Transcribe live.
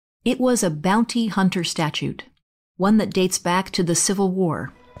It was a bounty hunter statute, one that dates back to the Civil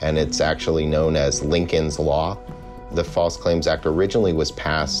War. And it's actually known as Lincoln's Law. The False Claims Act originally was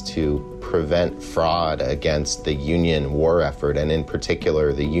passed to prevent fraud against the Union war effort, and in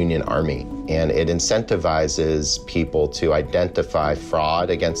particular, the Union Army. And it incentivizes people to identify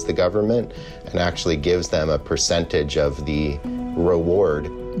fraud against the government and actually gives them a percentage of the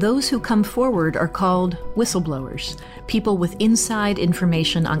reward. Those who come forward are called whistleblowers, people with inside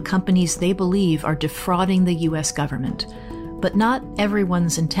information on companies they believe are defrauding the U.S. government. But not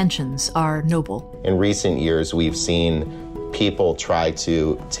everyone's intentions are noble. In recent years, we've seen people try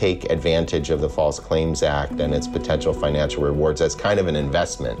to take advantage of the False Claims Act and its potential financial rewards as kind of an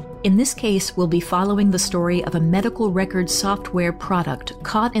investment. In this case, we'll be following the story of a medical record software product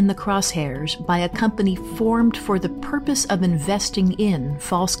caught in the crosshairs by a company formed for the purpose of investing in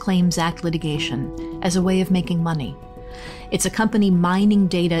False Claims Act litigation as a way of making money. It's a company mining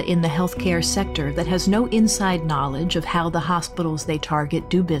data in the healthcare sector that has no inside knowledge of how the hospitals they target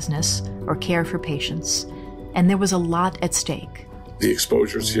do business or care for patients. And there was a lot at stake. The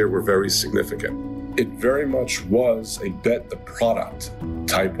exposures here were very significant. It very much was a bet the product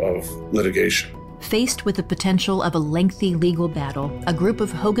type of litigation. Faced with the potential of a lengthy legal battle, a group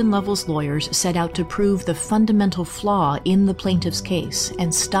of Hogan Lovells lawyers set out to prove the fundamental flaw in the plaintiff's case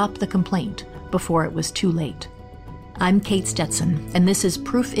and stop the complaint before it was too late. I'm Kate Stetson, and this is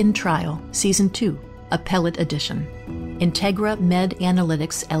Proof in Trial, Season 2, Appellate Edition. Integra Med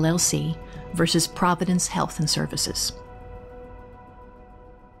Analytics, LLC versus Providence Health and Services.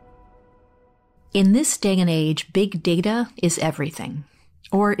 In this day and age, big data is everything.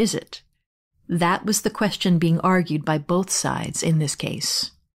 Or is it? That was the question being argued by both sides in this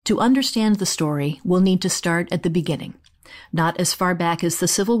case. To understand the story, we'll need to start at the beginning. Not as far back as the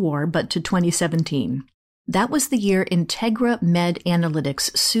Civil War, but to 2017. That was the year Integra Med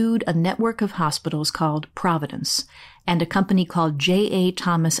Analytics sued a network of hospitals called Providence and a company called J.A.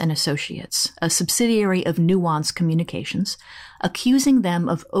 Thomas & Associates, a subsidiary of Nuance Communications, accusing them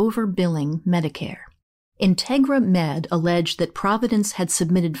of overbilling Medicare. Integra Med alleged that Providence had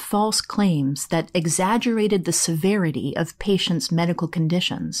submitted false claims that exaggerated the severity of patients' medical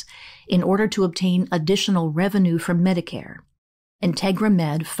conditions in order to obtain additional revenue from Medicare. Integra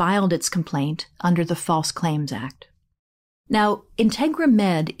Med filed its complaint under the False Claims Act. Now, Integra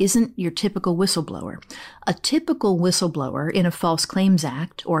Med isn't your typical whistleblower. A typical whistleblower in a False Claims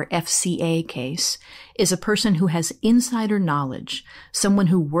Act, or FCA case, is a person who has insider knowledge, someone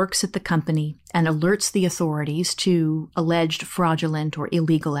who works at the company and alerts the authorities to alleged fraudulent or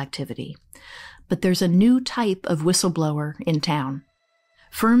illegal activity. But there's a new type of whistleblower in town.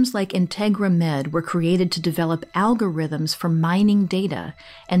 Firms like Integra Med were created to develop algorithms for mining data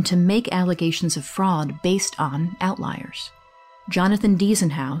and to make allegations of fraud based on outliers. Jonathan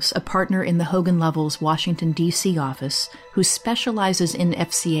Diesenhaus, a partner in the Hogan Lovells Washington, D.C. office, who specializes in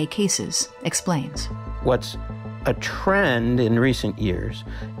FCA cases, explains. What's a trend in recent years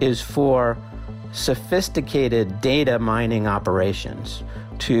is for sophisticated data mining operations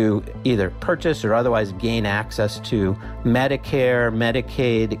to either purchase or otherwise gain access to Medicare,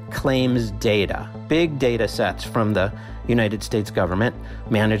 Medicaid claims data, big data sets from the United States government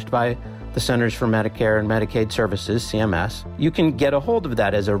managed by the Centers for Medicare and Medicaid Services, CMS. You can get a hold of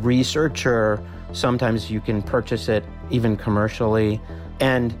that as a researcher. Sometimes you can purchase it even commercially,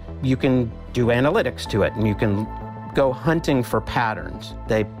 and you can do analytics to it, and you can go hunting for patterns.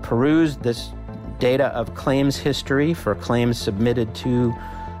 They peruse this data of claims history for claims submitted to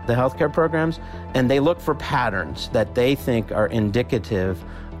the healthcare programs, and they look for patterns that they think are indicative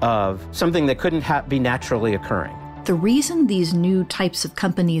of something that couldn't be naturally occurring. The reason these new types of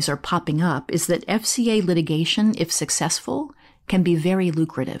companies are popping up is that FCA litigation, if successful, can be very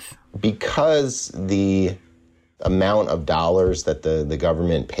lucrative. Because the amount of dollars that the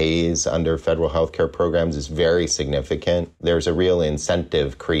government pays under federal healthcare programs is very significant, there's a real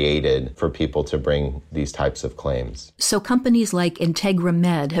incentive created for people to bring these types of claims. So companies like Integra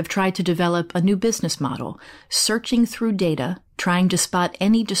Med have tried to develop a new business model, searching through data, trying to spot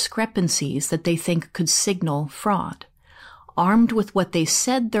any discrepancies that they think could signal fraud. Armed with what they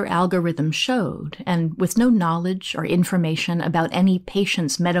said their algorithm showed, and with no knowledge or information about any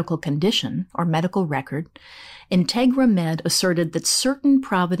patient's medical condition or medical record, Integra Med asserted that certain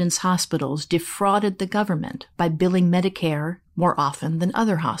Providence hospitals defrauded the government by billing Medicare more often than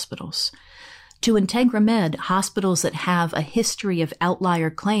other hospitals. To Integra Med, hospitals that have a history of outlier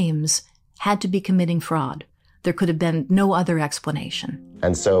claims had to be committing fraud. There could have been no other explanation.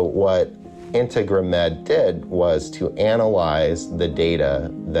 And so what Integra Med did was to analyze the data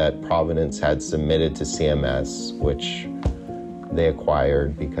that Providence had submitted to CMS, which they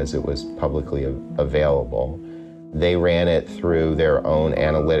acquired because it was publicly available. They ran it through their own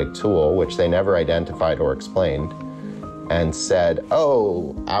analytic tool, which they never identified or explained, and said,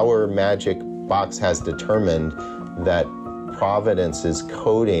 oh, our magic box has determined that Providence's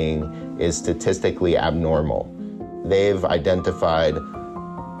coding is statistically abnormal. They've identified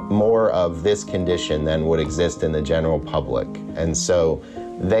more of this condition than would exist in the general public. And so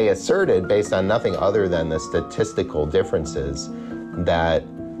they asserted, based on nothing other than the statistical differences, that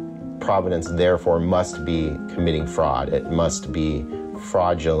Providence therefore must be committing fraud. It must be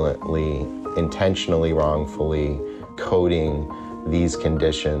fraudulently, intentionally, wrongfully coding these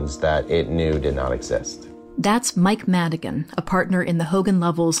conditions that it knew did not exist. That's Mike Madigan, a partner in the Hogan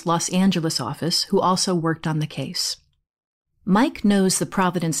Lovells Los Angeles office who also worked on the case. Mike knows the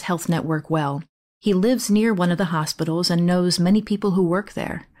Providence Health Network well. He lives near one of the hospitals and knows many people who work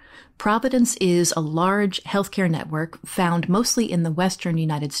there. Providence is a large healthcare network found mostly in the western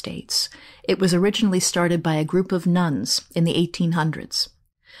United States. It was originally started by a group of nuns in the 1800s.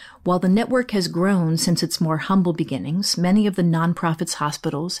 While the network has grown since its more humble beginnings, many of the nonprofit's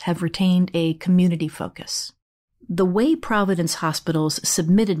hospitals have retained a community focus. The way Providence hospitals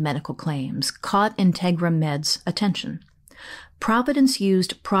submitted medical claims caught Integra Med's attention. Providence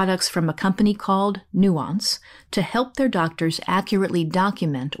used products from a company called Nuance to help their doctors accurately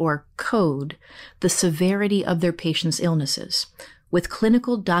document or code the severity of their patients' illnesses with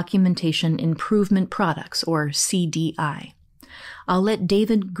Clinical Documentation Improvement Products, or CDI. I'll let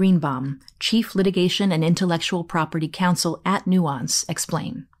David Greenbaum, Chief Litigation and Intellectual Property Counsel at Nuance,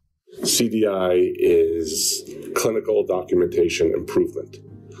 explain. CDI is Clinical Documentation Improvement.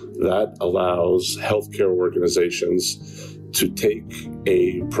 That allows healthcare organizations to take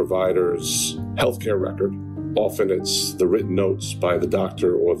a provider's healthcare record, often it's the written notes by the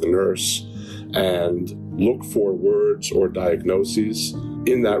doctor or the nurse, and look for words or diagnoses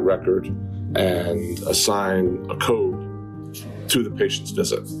in that record and assign a code to the patient's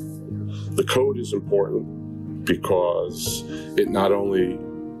visit. The code is important because it not only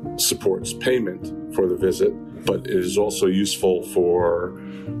supports payment for the visit, but it is also useful for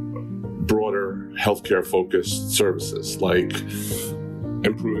broader healthcare-focused services like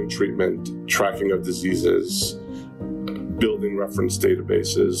improving treatment, tracking of diseases, building reference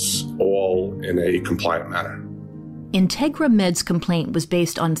databases, all in a compliant manner. Integra Med's complaint was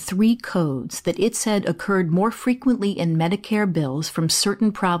based on 3 codes that it said occurred more frequently in Medicare bills from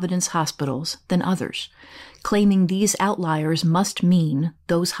certain Providence hospitals than others, claiming these outliers must mean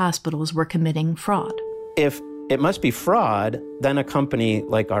those hospitals were committing fraud. If it must be fraud, then a company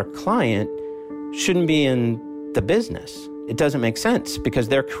like our client shouldn't be in the business. It doesn't make sense because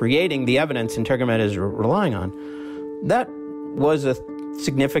they're creating the evidence Integra Med is relying on. That was a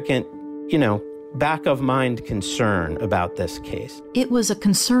significant, back of mind concern about this case. It was a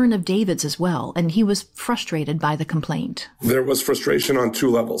concern of David's as well, and he was frustrated by the complaint. There was frustration on 2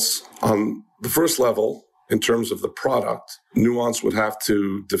 levels. On the first level, in terms of the product, Nuance would have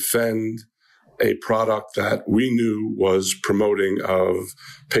to defend a product that we knew was promoting of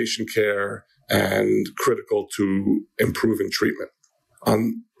patient care and critical to improving treatment.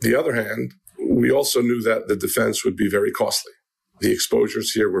 On the other hand, we also knew that the defense would be very costly. The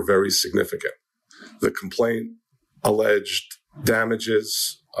exposures here were very significant. The complaint alleged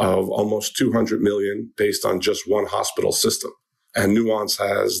damages of almost $200 million based on just one hospital system. And Nuance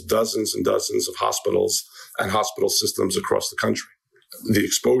has dozens and dozens of hospitals and hospital systems across the country. The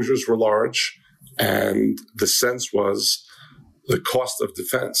exposures were large, and the sense was the cost of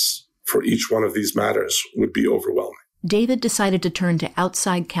defense for each one of these matters would be overwhelming. David decided to turn to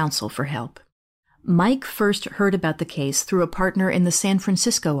outside counsel for help. Mike first heard about the case through a partner in the San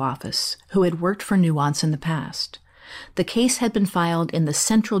Francisco office who had worked for Nuance in the past. The case had been filed in the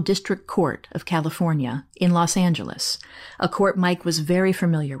Central District Court of California in Los Angeles, a court Mike was very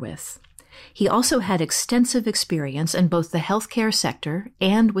familiar with. He also had extensive experience in both the healthcare sector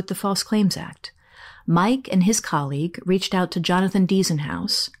and with the False Claims Act. Mike and his colleague reached out to Jonathan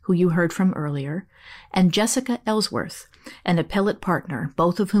Diesenhaus, who you heard from earlier, and Jessica Ellsworth, an appellate partner,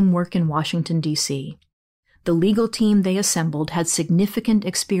 both of whom work in Washington, D.C. The legal team they assembled had significant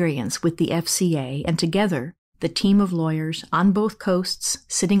experience with the FCA, and together, the team of lawyers on both coasts,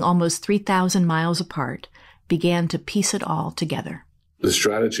 sitting almost 3,000 miles apart, began to piece it all together. The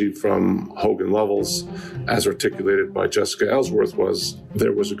strategy from Hogan Lovells, as articulated by Jessica Ellsworth, was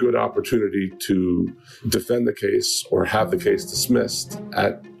there was a good opportunity to defend the case or have the case dismissed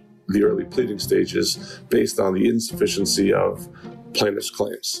at the early pleading stages based on the insufficiency of plaintiff's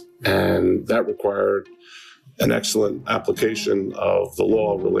claims. And that required an excellent application of the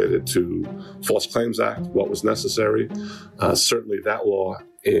law related to False Claims Act, what was necessary. Certainly that law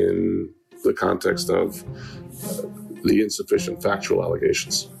in the context of the insufficient factual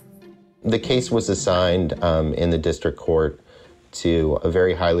allegations. The case was assigned in the district court to a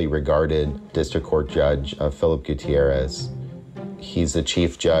very highly regarded district court judge, Philip Gutierrez. He's the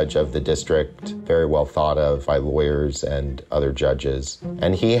chief judge of the district, very well thought of by lawyers and other judges.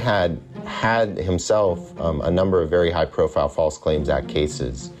 And he had himself a number of very high-profile False Claims Act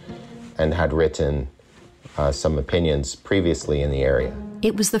cases and had written some opinions previously in the area.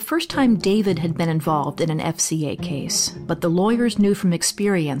 It was the first time David had been involved in an FCA case, but the lawyers knew from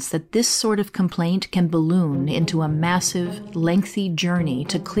experience that this sort of complaint can balloon into a massive, lengthy journey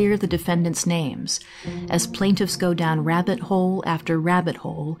to clear the defendants' names, as plaintiffs go down rabbit hole after rabbit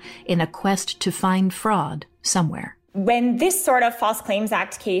hole in a quest to find fraud somewhere. When this sort of False Claims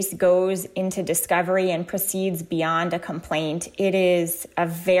Act case goes into discovery and proceeds beyond a complaint, it is a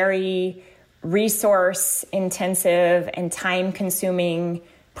very resource-intensive and time-consuming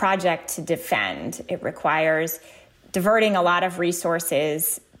project to defend. It requires diverting a lot of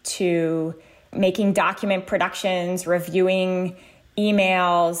resources to making document productions, reviewing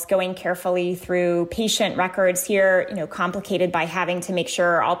emails, going carefully through patient records here, complicated by having to make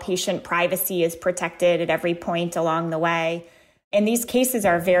sure all patient privacy is protected at every point along the way. And these cases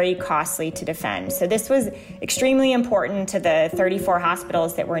are very costly to defend. So this was extremely important to the 34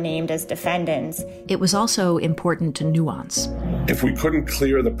 hospitals that were named as defendants. It was also important to Nuance. If we couldn't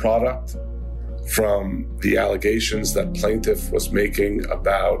clear the product from the allegations that plaintiff was making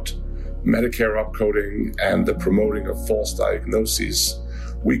about Medicare upcoding and the promoting of false diagnoses,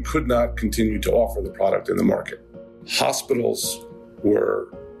 we could not continue to offer the product in the market. Hospitals were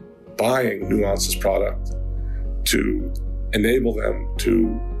buying Nuance's product to enable them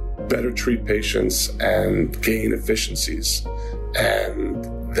to better treat patients and gain efficiencies.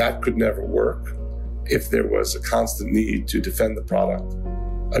 And that could never work if there was a constant need to defend the product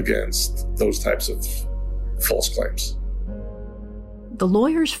against those types of false claims. The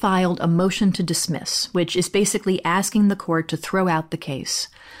lawyers filed a motion to dismiss, which is basically asking the court to throw out the case,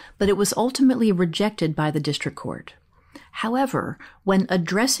 but it was ultimately rejected by the district court. However, when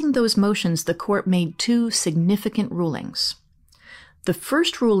addressing those motions, the court made two significant rulings. The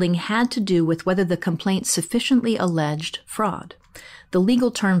first ruling had to do with whether the complaint sufficiently alleged fraud. The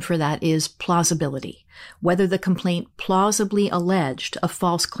legal term for that is plausibility, whether the complaint plausibly alleged a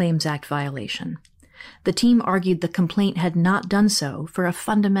False Claims Act violation. The team argued the complaint had not done so for a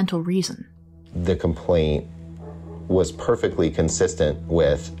fundamental reason. The complaint was perfectly consistent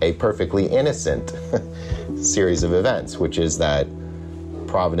with a perfectly innocent series of events, which is that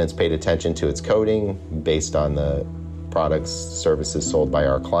Providence paid attention to its coding based on the products, services sold by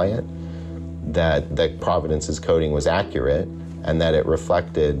our client, that Providence's coding was accurate, and that it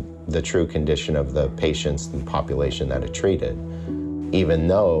reflected the true condition of the patients and population that it treated, even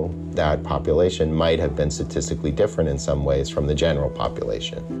though that population might have been statistically different in some ways from the general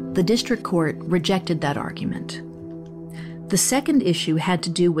population. The district court rejected that argument. The second issue had to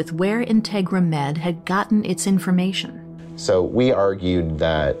do with where Integra Med had gotten its information. So we argued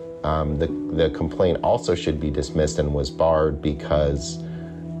that the complaint also should be dismissed and was barred because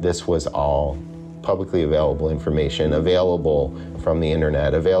this was all publicly available information, available from the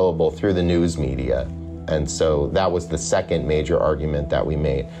internet, available through the news media. And so that was the second major argument that we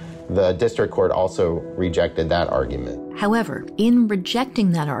made. The district court also rejected that argument. However, in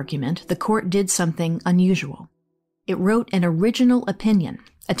rejecting that argument, the court did something unusual. It wrote an original opinion,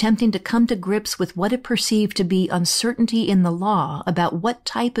 attempting to come to grips with what it perceived to be uncertainty in the law about what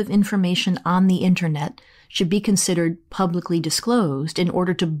type of information on the internet should be considered publicly disclosed in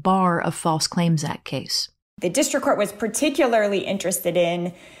order to bar a False Claims Act case. The district court was particularly interested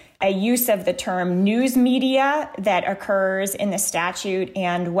in a use of the term news media that occurs in the statute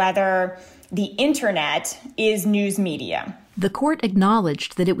and whether the internet is news media. The court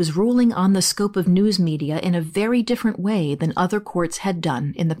acknowledged that it was ruling on the scope of news media in a very different way than other courts had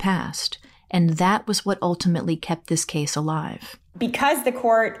done in the past, and that was what ultimately kept this case alive. Because the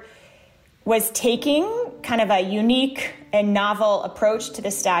court was taking kind of a unique and novel approach to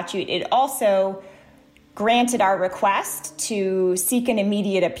the statute, it also granted our request to seek an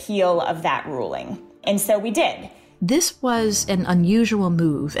immediate appeal of that ruling. And so we did. This was an unusual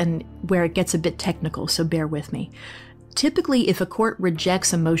move, and where it gets a bit technical, so bear with me. Typically, if a court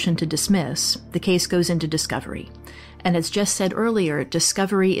rejects a motion to dismiss, the case goes into discovery. And as just said earlier,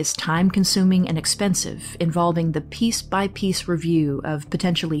 discovery is time-consuming and expensive, involving the piece-by-piece review of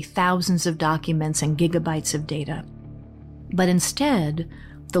potentially thousands of documents and gigabytes of data. But instead,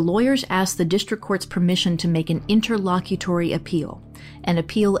 The lawyers asked the district court's permission to make an interlocutory appeal, an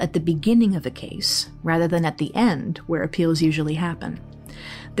appeal at the beginning of a case, rather than at the end, where appeals usually happen.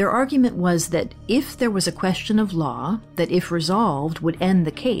 Their argument was that if there was a question of law, that if resolved would end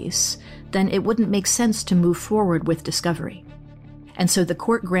the case, then it wouldn't make sense to move forward with discovery. And so the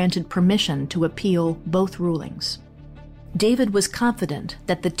court granted permission to appeal both rulings. David was confident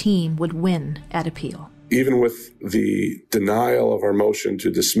that the team would win at appeal. Even with the denial of our motion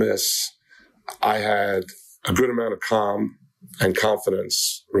to dismiss, I had a good amount of calm and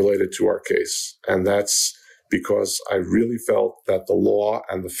confidence related to our case. And that's because I really felt that the law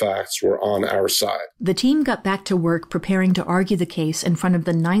and the facts were on our side. The team got back to work preparing to argue the case in front of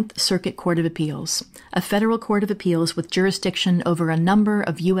the Ninth Circuit Court of Appeals, a federal court of appeals with jurisdiction over a number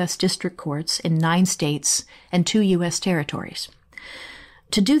of U.S. district courts in 9 states and 2 U.S. territories.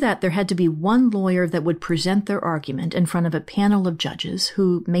 To do that, there had to be one lawyer that would present their argument in front of a panel of judges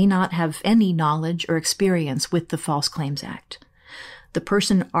who may not have any knowledge or experience with the False Claims Act. The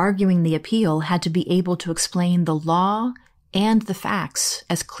person arguing the appeal had to be able to explain the law and the facts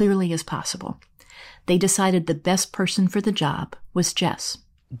as clearly as possible. They decided the best person for the job was Jess.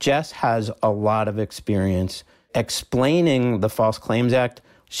 Jess has a lot of experience explaining the False Claims Act.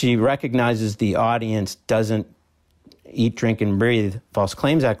 She recognizes the audience doesn't eat, drink, and breathe False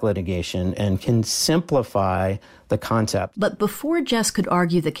Claims Act litigation and can simplify the concept. But before Jess could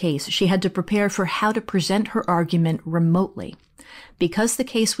argue the case, she had to prepare for how to present her argument remotely. Because the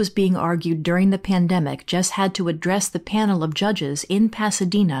case was being argued during the pandemic, Jess had to address the panel of judges in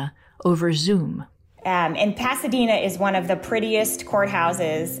Pasadena over Zoom. And Pasadena is one of the prettiest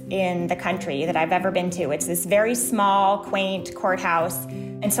courthouses in the country that I've ever been to. It's this very small, quaint courthouse.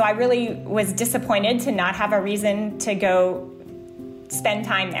 And so I really was disappointed to not have a reason to go spend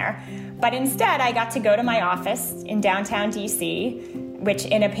time there. But instead, I got to go to my office in downtown D.C., which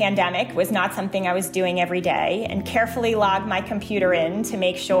in a pandemic was not something I was doing every day, and carefully log my computer in to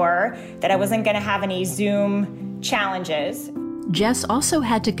make sure that I wasn't going to have any Zoom challenges. Jess also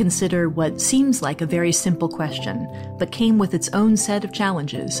had to consider what seems like a very simple question, but came with its own set of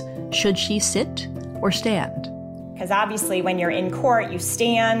challenges. Should she sit or stand? Because obviously when you're in court, you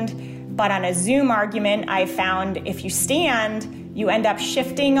stand, but on a Zoom argument, I found if you stand, you end up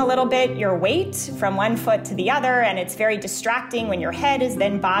shifting a little bit your weight from one foot to the other, and it's very distracting when your head is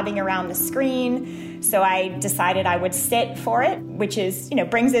then bobbing around the screen. So I decided I would sit for it, which is,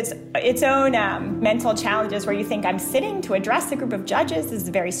 brings its own mental challenges where you think I'm sitting to address a group of judges. This is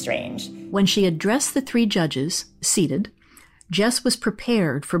very strange. When she addressed the 3 judges, seated, Jess was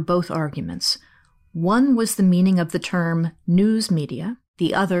prepared for both arguments. One was the meaning of the term news media.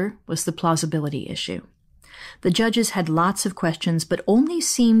 The other was the plausibility issue. The judges had lots of questions, but only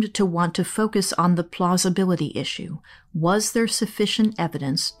seemed to want to focus on the plausibility issue. Was there sufficient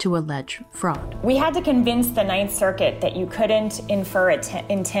evidence to allege fraud? We had to convince the Ninth Circuit that you couldn't infer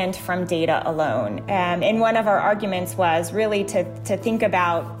intent from data alone. And one of our arguments was really to think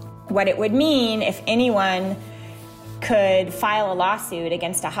about what it would mean if anyone could file a lawsuit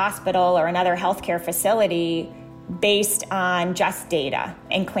against a hospital or another healthcare facility based on just data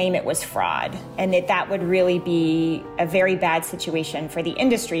and claim it was fraud, and that would really be a very bad situation for the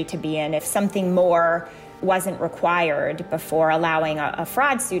industry to be in if something more wasn't required before allowing a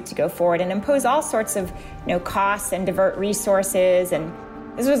fraud suit to go forward and impose all sorts of costs and divert resources. And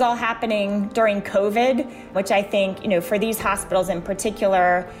this was all happening during COVID, which I think, for these hospitals in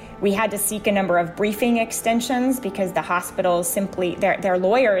particular, we had to seek a number of briefing extensions because the hospitals simply, their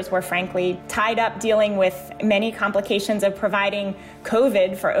lawyers were frankly tied up dealing with many complications of providing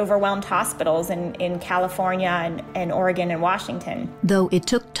COVID for overwhelmed hospitals in California and Oregon and Washington. Though it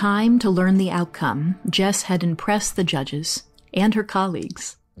took time to learn the outcome, Jess had impressed the judges and her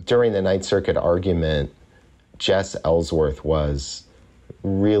colleagues. During the Ninth Circuit argument, Jess Ellsworth was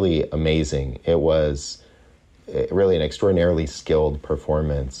really amazing. It was really an extraordinarily skilled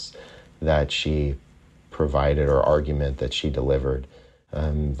performance that she provided, or argument that she delivered.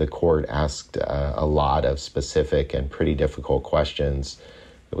 The court asked a lot of specific and pretty difficult questions.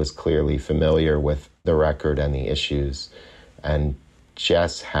 It was clearly familiar with the record and the issues. And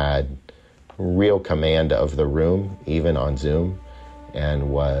Jess had real command of the room, even on Zoom,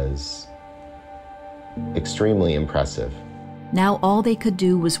 and was extremely impressive. Now all they could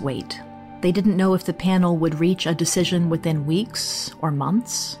do was wait. They didn't know if the panel would reach a decision within weeks or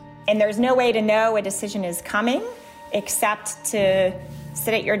months. And there's no way to know a decision is coming except to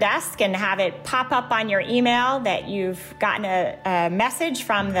sit at your desk and have it pop up on your email that you've gotten a message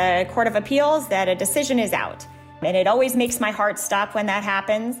from the Court of Appeals that a decision is out. And it always makes my heart stop when that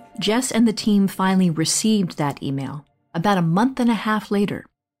happens. Jess and the team finally received that email. About a month and a half later,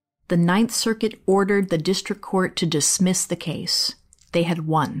 The Ninth Circuit ordered the district court to dismiss the case. They had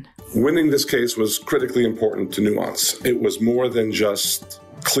won. Winning this case was critically important to Nuance. It was more than just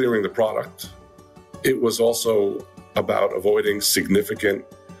clearing the product. It was also about avoiding significant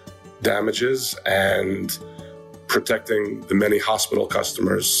damages and protecting the many hospital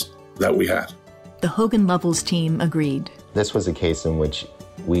customers that we had. The Hogan Lovells team agreed. This was a case in which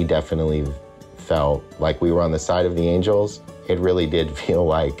we definitely felt like we were on the side of the angels. It really did feel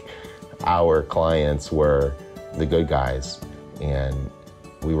like our clients were the good guys, and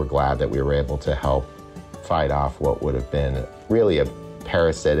we were glad that we were able to help fight off what would have been really a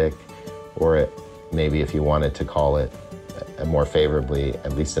parasitic, or maybe if you wanted to call it more favorably,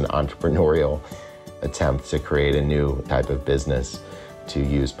 at least an entrepreneurial attempt to create a new type of business to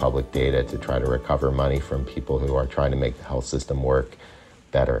use public data to try to recover money from people who are trying to make the health system work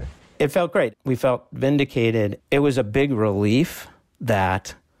better. It felt great. We felt vindicated. It was a big relief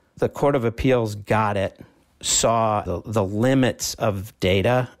that the Court of Appeals got it, saw the limits of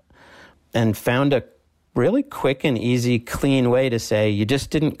data, and found a really quick and easy, clean way to say you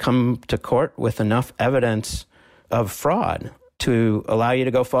just didn't come to court with enough evidence of fraud to allow you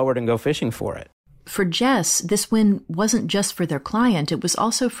to go forward and go fishing for it. For Jess, this win wasn't just for their client, it was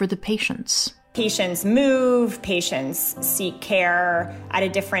also for the patients. Patients move, patients seek care at a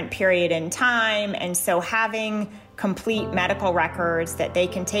different period in time, and so having complete medical records that they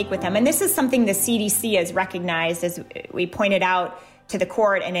can take with them. And this is something the CDC has recognized, as we pointed out to the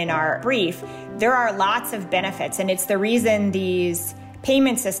court and in our brief. There are lots of benefits, and it's the reason these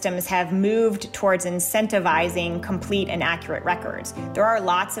payment systems have moved towards incentivizing complete and accurate records. There are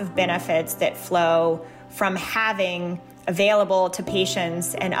lots of benefits that flow from having available to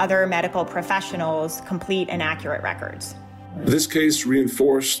patients and other medical professionals complete and accurate records. This case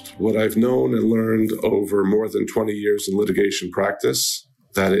reinforced what I've known and learned over more than 20 years in litigation practice,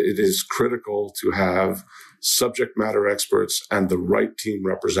 that it is critical to have subject matter experts and the right team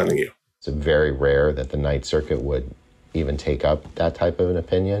representing you. It's very rare that the Ninth Circuit would even take up that type of an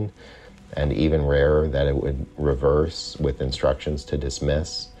opinion, and even rarer that it would reverse with instructions to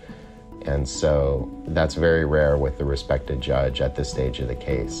dismiss. And so that's very rare with the respected judge at this stage of the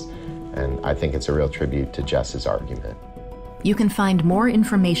case. And I think it's a real tribute to Jess's argument. You can find more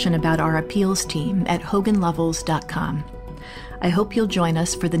information about our appeals team at hoganlovells.com. I hope you'll join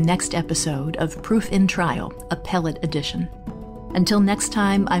us for the next episode of Proof in Trial, Appellate Edition. Until next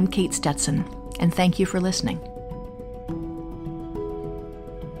time, I'm Kate Stetson, and thank you for listening.